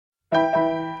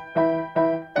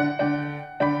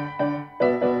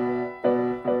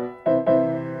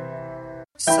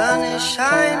is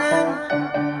shining,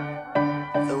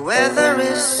 the weather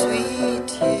is sweet,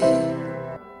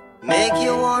 yeah. Make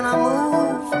you wanna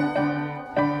move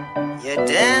your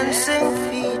dancing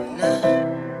feet now.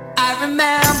 I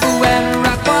remember when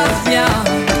rock was young,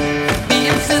 me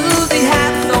and Susie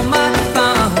had so much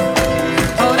fun,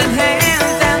 holding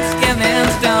hands and skimming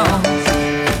stones,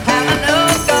 having no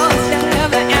goals,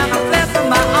 Chevy and a place of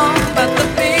my own. But the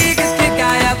biggest kick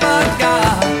I ever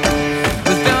got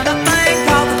was doing a thing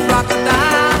called the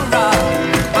crocodile rock,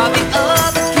 while the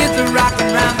other kids were rocking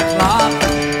around the clock.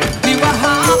 We were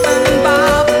hopping and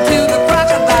bobbing to the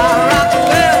crocodile rock.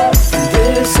 Well,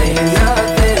 this ain't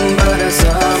nothing but a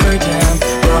summer jam,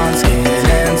 bronze skin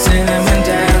and cinnamon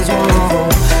tans. Whoa,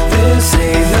 this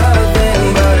ain't nothing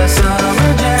but a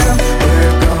summer jam.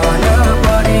 We're gonna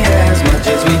party as much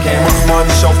as we can. Mach mal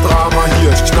nicht auf Drama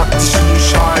hier, ich knack dich wie ein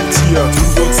Schalentier. Du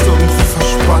wirkst irgendwie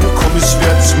verspannt, komm, ich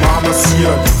werd dich mal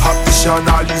massieren. Hab dich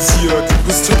analysiert, du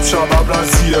bist hübsch, aber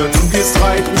blasiert. Du gehst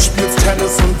reiten, spielst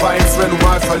Tennis und weinst, wenn du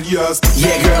mal verlierst.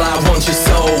 Yeah, girl, I want your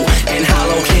soul. And how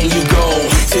low can you go?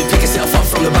 To pick yourself up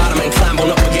from the bottom and climb on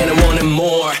up again and wanting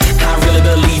more. I really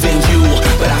believe in you,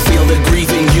 but I feel the grief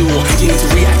in you. You need to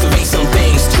reactivate some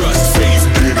things. Trust, faith,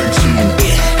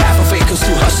 yeah, half of it goes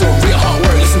to hustle. Real hard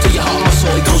work, listen to your heart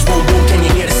muscle. It goes boom, boom, can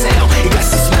you hear the sound? You got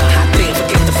to smile, hot thing,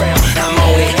 forget the frown. I'm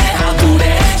on it, I'll do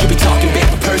that. You be talking big,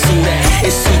 but pursue that.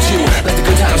 It suits you, let the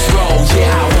good times roll. Yeah,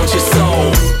 I want your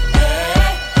soul.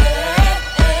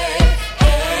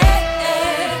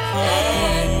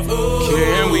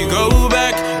 Can we go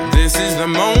back? This is the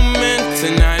moment.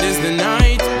 Tonight is the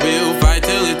night. We'll fight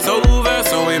till it's over.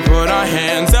 So we put our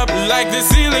hands up like the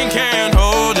ceiling can't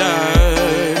hold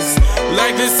us.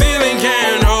 Like the ceiling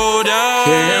can't hold us.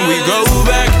 Can we go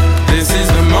back? This is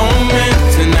the moment.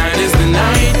 Tonight is the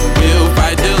night. We'll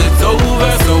fight till it's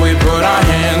over. So we put our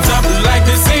hands up like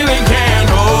the ceiling can't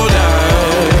hold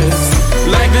us.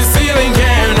 Like the ceiling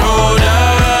can't hold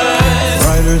us.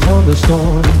 Riders on the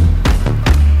storm.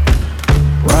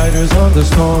 Riders on the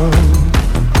storm.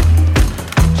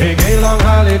 Take a long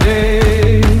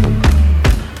holiday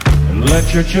and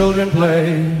let your children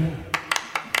play.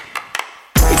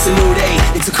 It's a new day,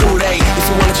 it's a cool day. If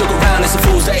you wanna joke around, it's a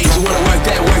fool's day. You wanna work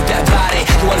that body.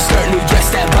 You wanna start new,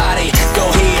 dress that body. Go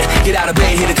ahead, get out of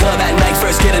bed, hit the club at night.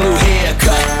 First get a new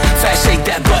haircut, fast shake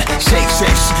that butt. Shake,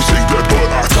 shake, shake that butt.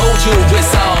 I told you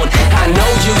it's on, I know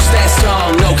you stand strong.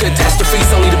 No catastrophes,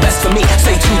 only the best for me.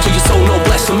 Stay true to your soul, no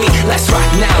bless for me. Let's rock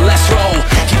now, let's roll.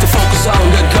 Keep the focus on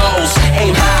the goals,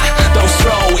 aim high,